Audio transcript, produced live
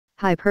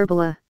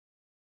Hyperbola.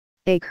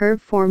 A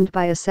curve formed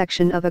by a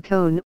section of a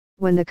cone,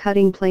 when the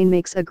cutting plane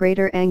makes a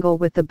greater angle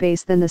with the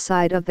base than the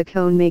side of the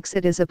cone makes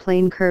it is a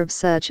plane curve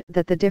such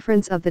that the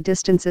difference of the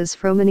distances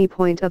from any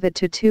point of it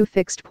to two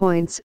fixed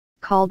points,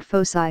 called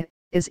foci,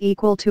 is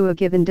equal to a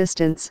given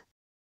distance.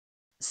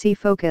 See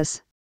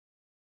focus.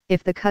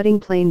 If the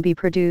cutting plane be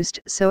produced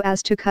so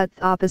as to cut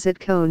the opposite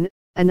cone,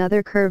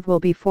 another curve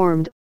will be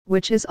formed,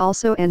 which is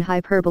also an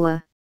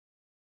hyperbola.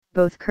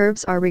 Both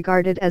curves are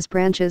regarded as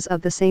branches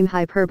of the same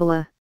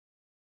hyperbola.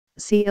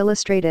 See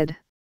illustrated.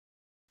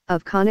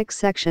 Of conic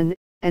section,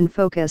 and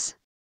focus.